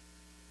sinned.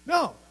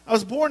 No, I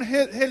was born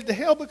headed to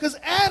hell because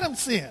Adam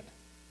sinned.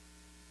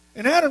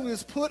 And Adam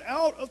was put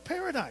out of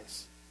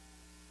paradise.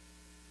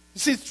 You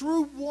see,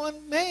 through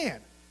one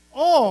man,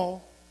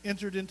 all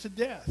entered into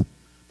death.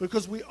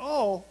 Because we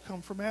all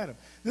come from Adam.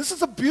 This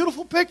is a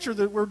beautiful picture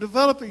that we're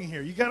developing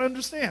here. You got to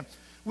understand.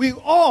 We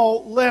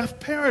all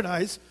left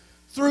paradise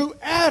through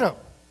Adam.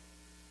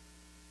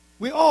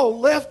 We all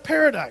left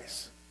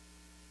paradise.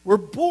 We're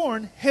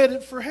born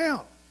headed for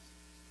hell.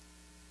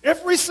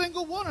 Every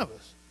single one of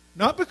us.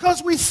 Not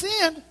because we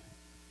sinned,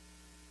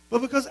 but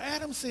because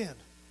Adam sinned.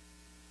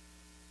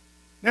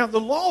 Now,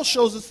 the law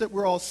shows us that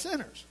we're all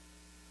sinners.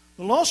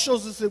 The law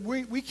shows us that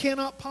we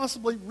cannot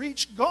possibly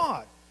reach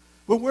God.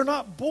 But we're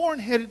not born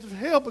headed to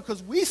hell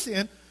because we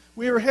sinned.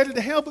 We are headed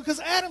to hell because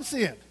Adam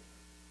sinned.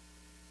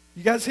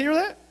 You guys hear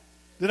that?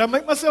 Did I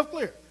make myself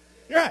clear?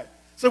 Right.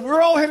 So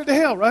we're all headed to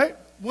hell, right?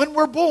 When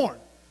we're born.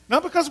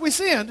 Not because we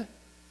sinned,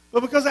 but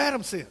because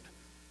Adam sinned.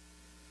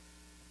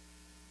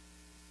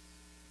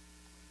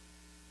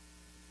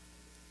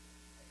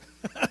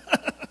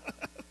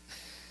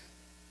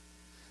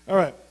 All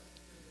right.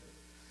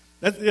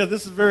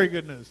 This is very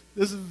good news.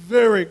 This is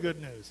very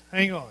good news.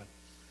 Hang on.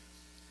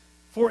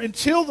 For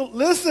until the...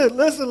 Listen.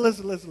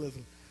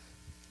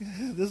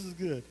 This is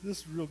good. This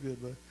is real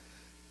good, bud.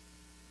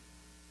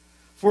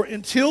 For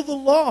until the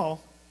law,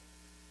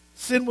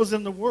 sin was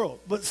in the world.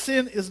 But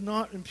sin is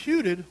not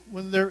imputed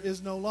when there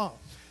is no law.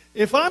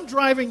 If I'm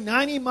driving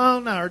 90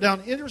 miles an hour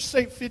down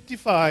Interstate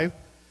 55,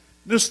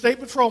 there's state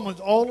patrolmen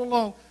all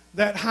along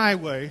that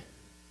highway, and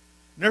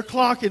they're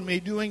clocking me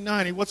doing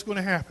 90, what's going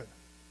to happen?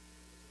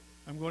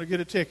 I'm going to get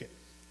a ticket.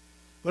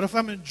 But if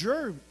I'm in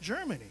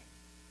Germany,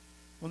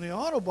 on the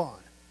Autobahn,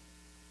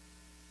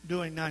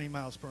 doing 90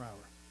 miles per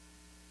hour,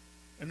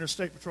 and there's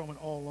state patrolmen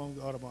all along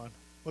the Autobahn,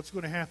 what's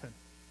going to happen?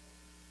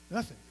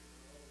 Nothing.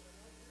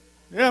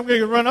 Yeah, I'm going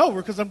to get run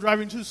over because I'm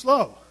driving too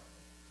slow.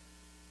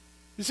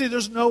 You see,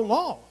 there's no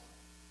law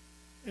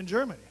in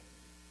Germany.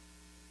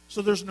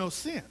 So there's no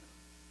sin.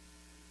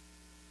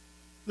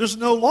 There's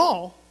no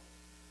law.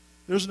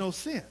 There's no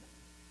sin.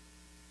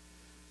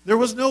 There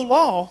was no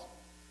law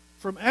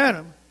from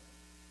Adam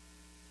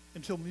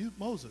until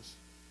Moses.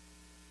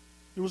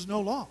 There was no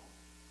law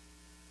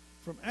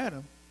from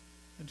Adam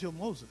until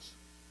Moses.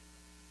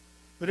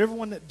 But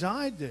everyone that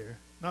died there,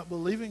 not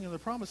believing in the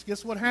promise,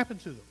 guess what happened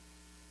to them?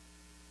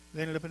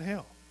 They ended up in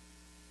hell.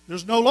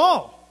 There's no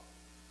law.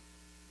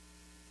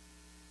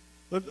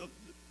 But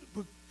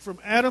from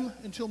Adam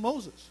until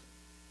Moses.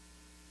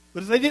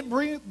 But if they didn't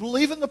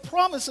believe in the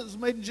promise that was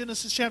made in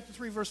Genesis chapter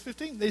 3, verse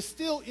 15, they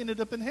still ended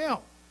up in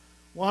hell.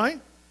 Why?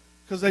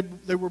 Because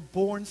they were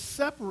born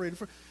separated.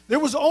 There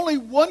was only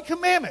one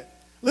commandment.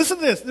 Listen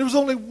to this. There was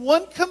only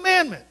one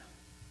commandment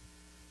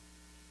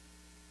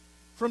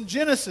from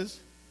Genesis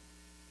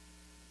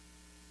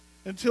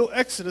until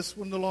Exodus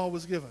when the law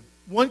was given.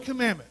 One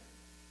commandment.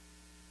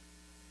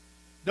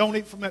 Don't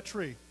eat from that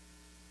tree.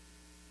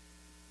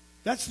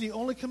 That's the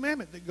only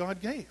commandment that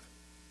God gave.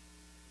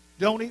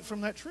 Don't eat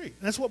from that tree.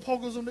 And that's what Paul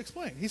goes on to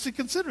explain. He said,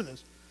 consider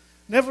this.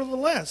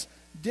 Nevertheless,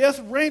 death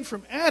reigned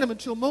from Adam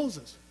until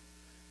Moses.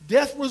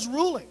 Death was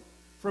ruling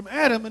from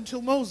Adam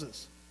until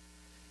Moses.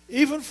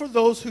 Even for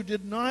those who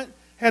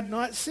had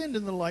not sinned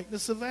in the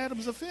likeness of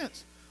Adam's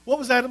offense. What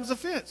was Adam's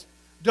offense?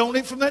 Don't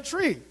eat from that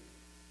tree.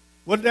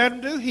 What did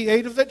Adam do? He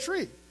ate of that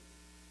tree.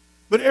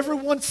 But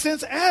everyone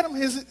since Adam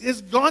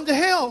has gone to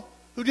hell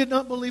who did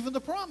not believe in the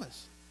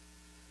promise.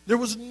 There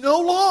was no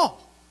law.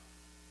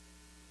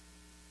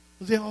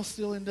 But they all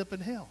still end up in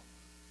hell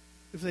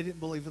if they didn't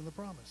believe in the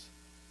promise.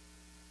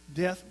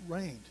 Death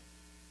reigned.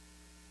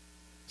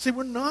 See,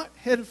 we're not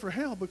headed for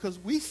hell because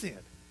we sinned.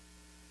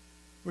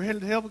 We're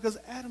headed to hell because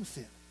Adam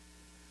sinned.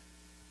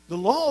 The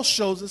law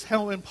shows us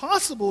how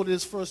impossible it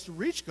is for us to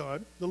reach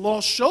God. The law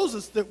shows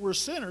us that we're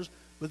sinners,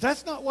 but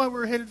that's not why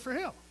we're headed for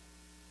hell.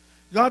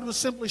 God was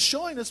simply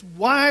showing us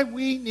why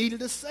we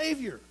needed a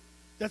Savior.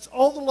 That's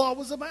all the law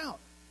was about.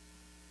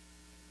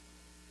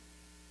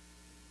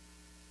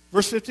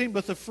 Verse 15,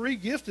 but the free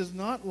gift is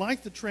not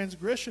like the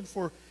transgression,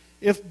 for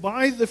if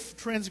by the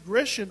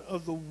transgression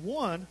of the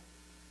one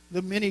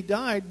the many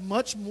died,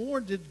 much more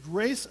did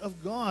grace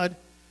of God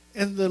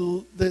and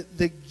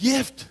the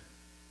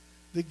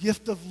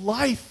gift of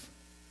life.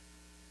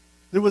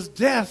 There was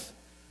death,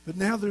 but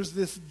now there's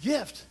this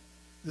gift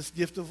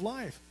of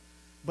life.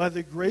 By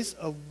the grace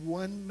of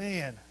one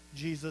man,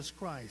 Jesus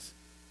Christ,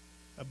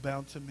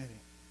 abound to many.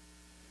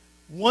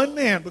 One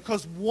man,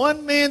 because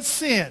one man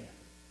sinned,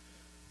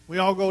 we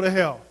all go to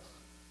hell.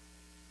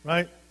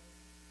 Right?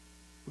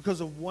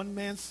 Because of one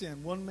man's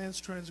sin, one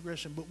man's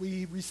transgression. But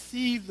we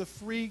receive the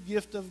free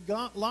gift of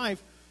God,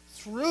 life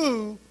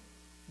through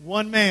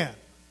one man.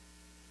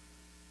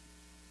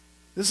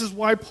 This is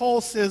why Paul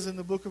says in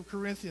the book of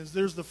Corinthians,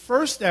 there's the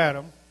first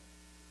Adam,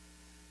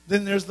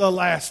 then there's the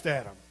last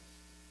Adam.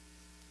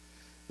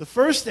 The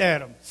first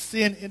Adam,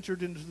 sin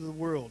entered into the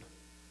world.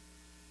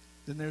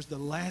 Then there's the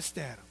last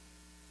Adam.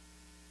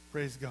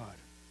 Praise God.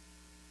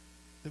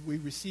 That we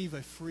receive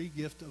a free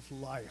gift of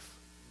life.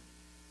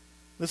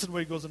 Listen to what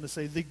he goes on to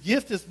say. The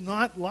gift is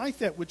not like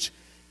that which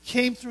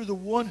came through the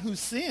one who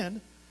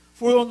sinned.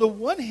 For on the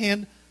one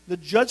hand, the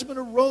judgment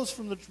arose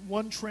from the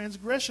one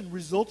transgression,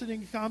 resulting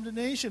in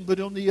condemnation. But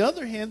on the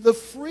other hand, the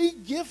free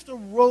gift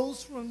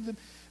arose from the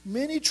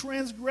many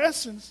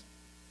transgressions,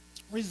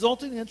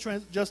 resulting in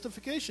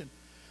justification.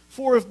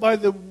 For if by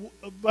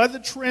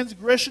the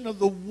transgression of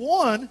the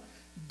one,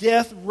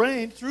 death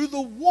reigned, through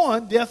the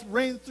one, death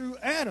reigned through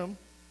Adam,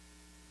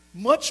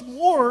 much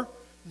more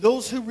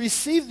those who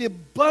receive the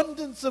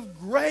abundance of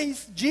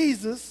grace,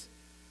 Jesus,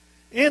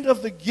 and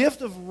of the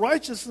gift of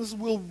righteousness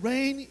will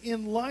reign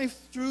in life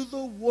through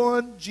the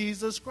one,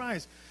 Jesus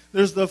Christ.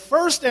 There's the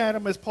first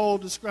Adam, as Paul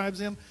describes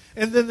him,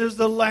 and then there's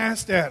the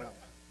last Adam.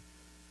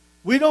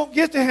 We don't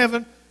get to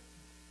heaven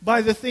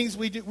by the things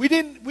we do.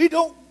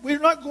 We're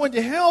not going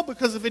to hell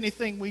because of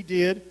anything we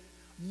did,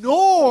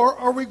 nor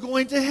are we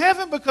going to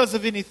heaven because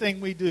of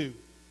anything we do.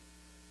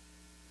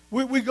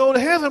 We go to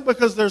heaven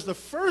because there's the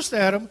first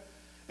Adam,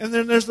 and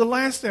then there's the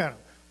last Adam.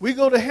 We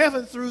go to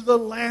heaven through the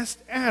last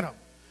Adam,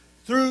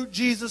 through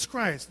Jesus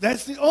Christ.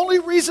 That's the only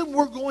reason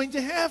we're going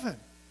to heaven.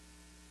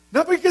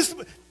 Not because,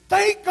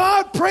 thank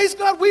God, praise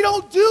God, we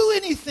don't do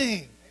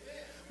anything.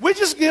 We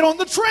just get on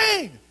the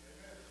train.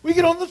 We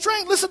get on the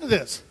train. Listen to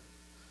this.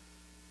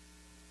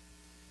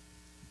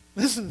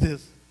 Listen to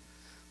this.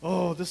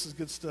 Oh, this is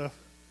good stuff.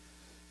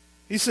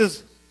 He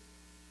says,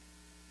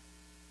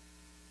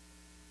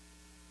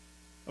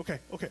 okay,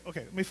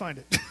 let me find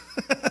it.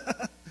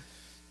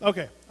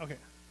 Okay.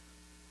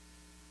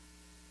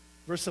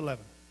 Verse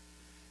 11.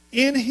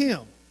 In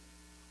him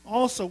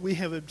also we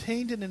have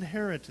obtained an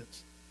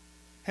inheritance,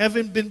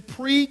 having been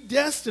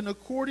predestined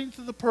according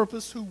to the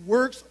purpose who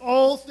works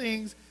all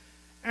things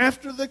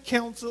after the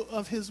counsel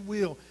of his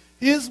will.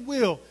 His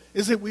will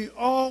is that we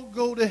all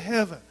go to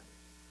heaven.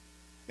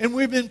 And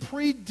we've been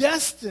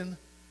predestined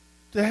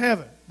to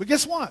heaven. But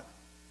guess what?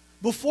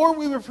 Before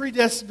we were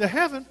predestined to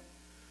heaven,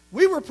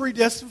 we were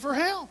predestined for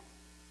hell.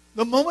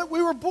 The moment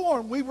we were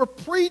born, we were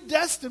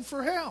predestined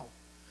for hell.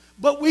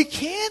 But we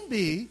can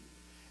be,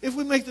 if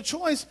we make the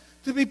choice,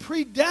 to be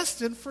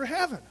predestined for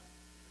heaven.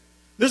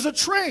 There's a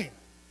train.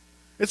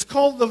 It's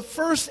called the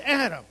first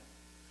Adam.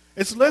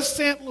 It's left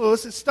St.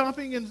 Louis. It's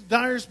stopping in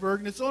Dyersburg,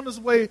 and it's on its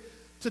way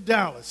to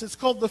Dallas. It's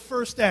called the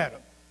first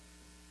Adam.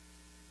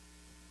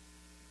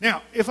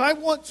 Now, if I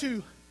want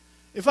to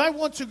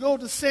go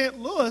to St.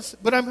 Louis,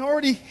 but I'm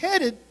already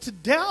headed to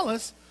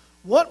Dallas,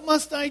 what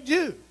must I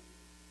do?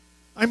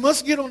 I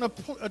must get on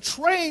a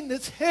train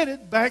that's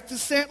headed back to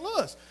St.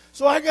 Louis.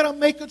 So I got to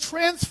make a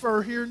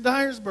transfer here in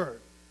Dyersburg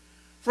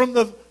from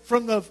the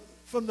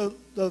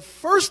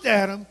first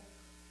Adam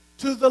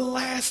to the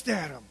last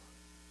Adam.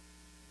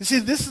 You see,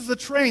 this is a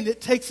train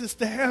that takes us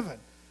to heaven.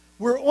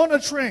 We're on a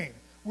train.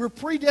 We're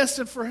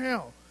predestined for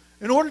hell.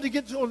 In order to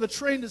get on the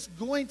train that's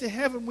going to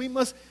heaven, we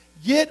must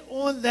get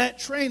on that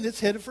train that's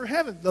headed for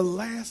heaven. The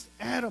last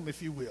Adam,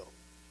 if you will.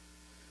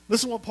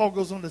 Listen to what Paul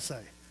goes on to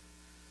say.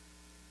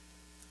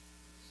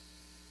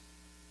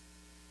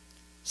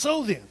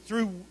 So then,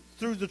 through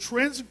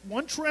the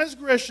one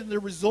transgression there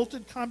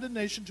resulted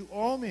condemnation to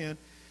all men.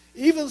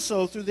 Even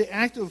so, through the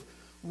act of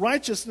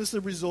righteousness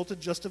there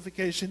resulted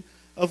justification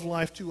of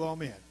life to all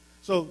men.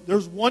 So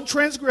there's one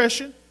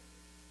transgression.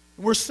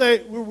 And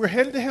we're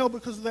headed to hell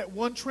because of that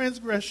one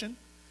transgression.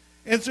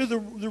 And through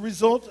the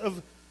result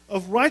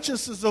of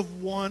righteousness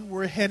of one,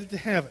 we're headed to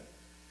heaven.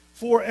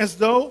 For as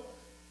through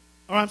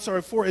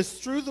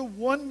the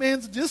one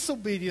man's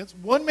disobedience,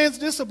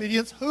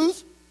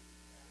 whose?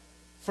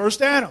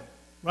 First Adam,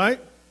 right?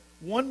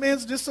 One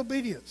man's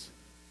disobedience.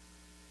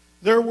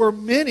 There were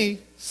many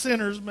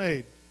sinners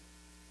made.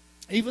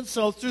 Even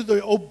so, through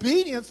the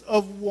obedience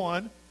of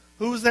one,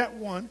 who is that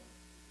one?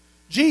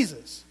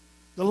 Jesus,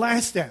 the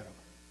last Adam.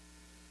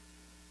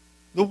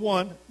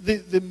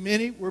 The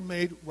many were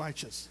made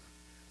righteous.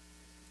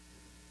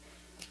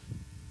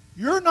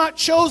 You're not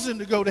chosen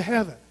to go to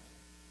heaven.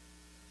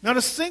 Not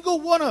a single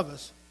one of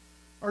us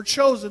are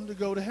chosen to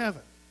go to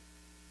heaven.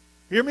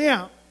 Hear me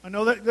out. I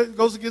know that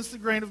goes against the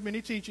grain of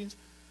many teachings.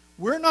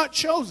 We're not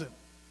chosen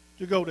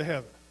to go to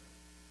heaven.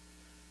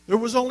 There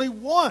was only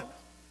one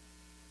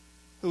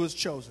who was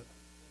chosen.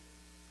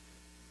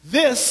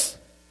 This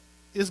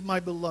is my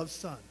beloved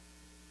Son,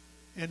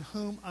 in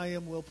whom I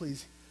am well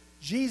pleased.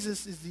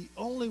 Jesus is the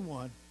only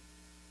one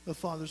the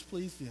Father's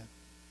pleased in.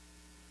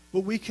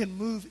 But we can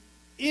move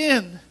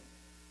in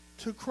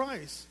to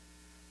Christ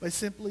by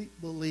simply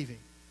believing.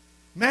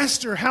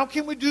 Master, how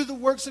can we do the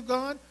works of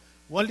God?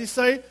 What did he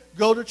say?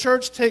 Go to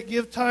church,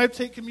 give tithe,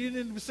 take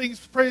communion, sing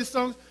praise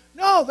songs.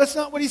 No, that's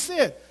not what he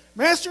said.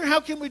 Master, how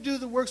can we do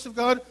the works of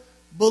God?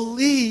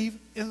 Believe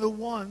in the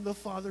one the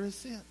Father has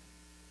sent.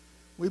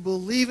 We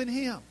believe in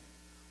him.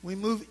 We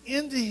move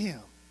into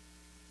him.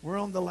 We're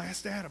on the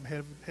last Adam,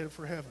 headed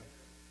for heaven.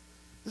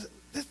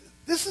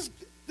 This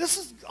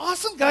is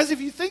awesome, guys,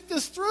 if you think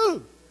this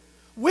through.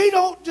 We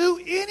don't do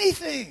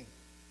anything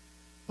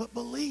but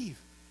believe.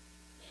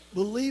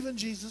 Believe in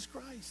Jesus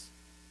Christ.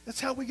 That's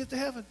how we get to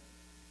heaven.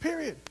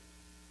 Period.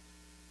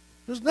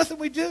 There's nothing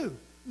we do.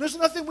 There's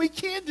nothing we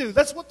can do.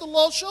 That's what the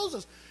law shows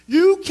us.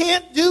 You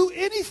can't do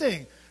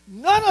anything.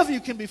 None of you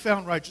can be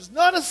found righteous.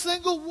 Not a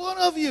single one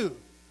of you.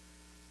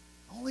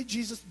 Only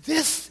Jesus.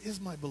 This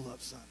is my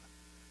beloved Son.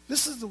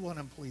 This is the one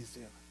I'm pleased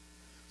in.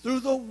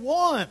 Through the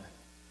one,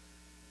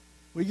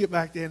 we get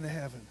back into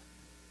heaven.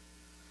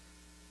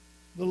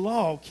 The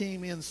law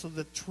came in so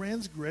that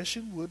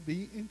transgression would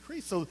be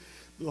increased. So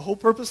the whole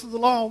purpose of the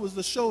law was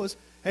to show us,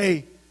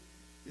 hey,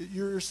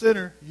 you're a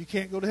sinner. You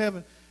can't go to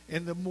heaven.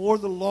 And the more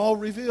the law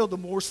revealed, the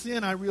more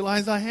sin I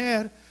realized I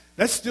had.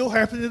 That's still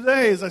happening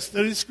today. As I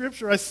study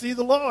Scripture, I see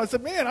the law. I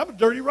said, man, I'm a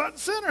dirty, rotten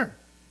sinner.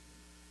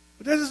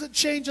 But that doesn't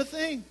change a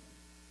thing.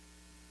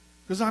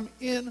 Because I'm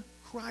in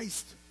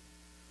Christ.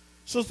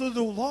 So through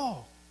the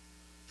law,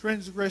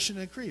 transgression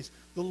increased.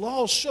 The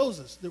law shows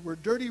us that we're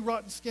dirty,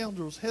 rotten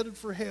scoundrels headed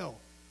for hell.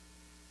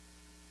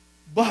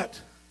 But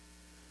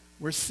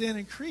where sin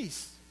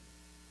increased,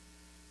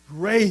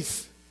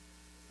 grace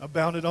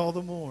abounded all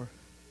the more.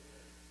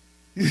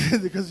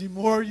 Because the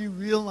more you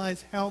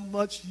realize how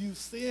much you've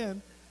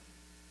sinned,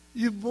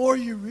 the more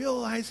you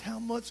realize how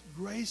much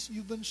grace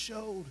you've been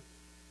showed.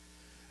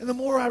 And the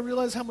more I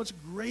realize how much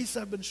grace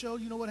I've been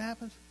showed, you know what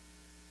happens?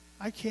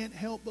 I can't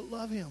help but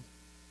love him.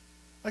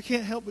 I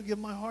can't help but give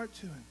my heart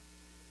to him.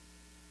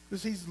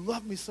 Because he's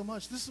loved me so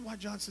much. This is why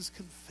John says,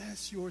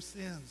 confess your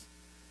sins.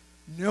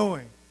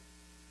 Knowing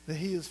that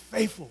he is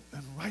faithful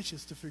and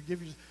righteous to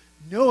forgive you.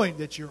 Knowing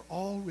that you're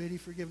already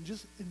forgiven.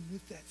 Just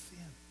admit that sin.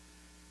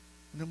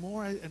 And the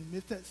more I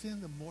admit that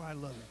sin, the more I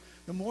love him.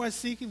 The more I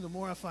seek him, the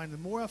more I find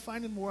him. The more I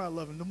find him, the more I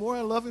love him. The more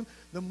I love him,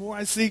 the more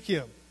I seek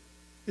him.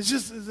 It's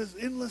this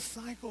endless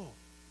cycle.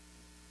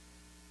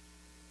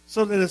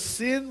 So that as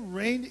sin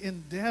reigned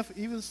in death,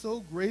 even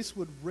so grace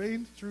would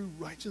reign through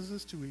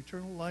righteousness to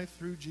eternal life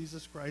through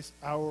Jesus Christ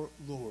our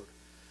Lord.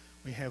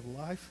 We have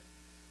life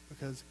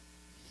because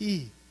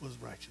he was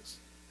righteous.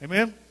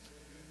 Amen?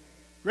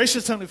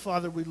 Gracious Heavenly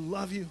Father, we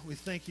love you. We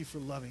thank you for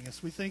loving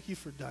us. We thank you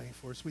for dying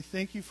for us. We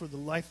thank you for the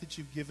life that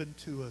you've given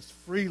to us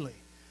freely.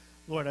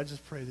 Lord, I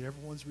just pray that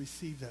everyone's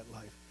received that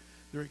life.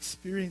 They're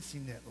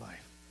experiencing that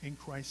life in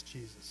Christ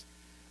Jesus.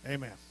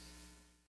 Amen.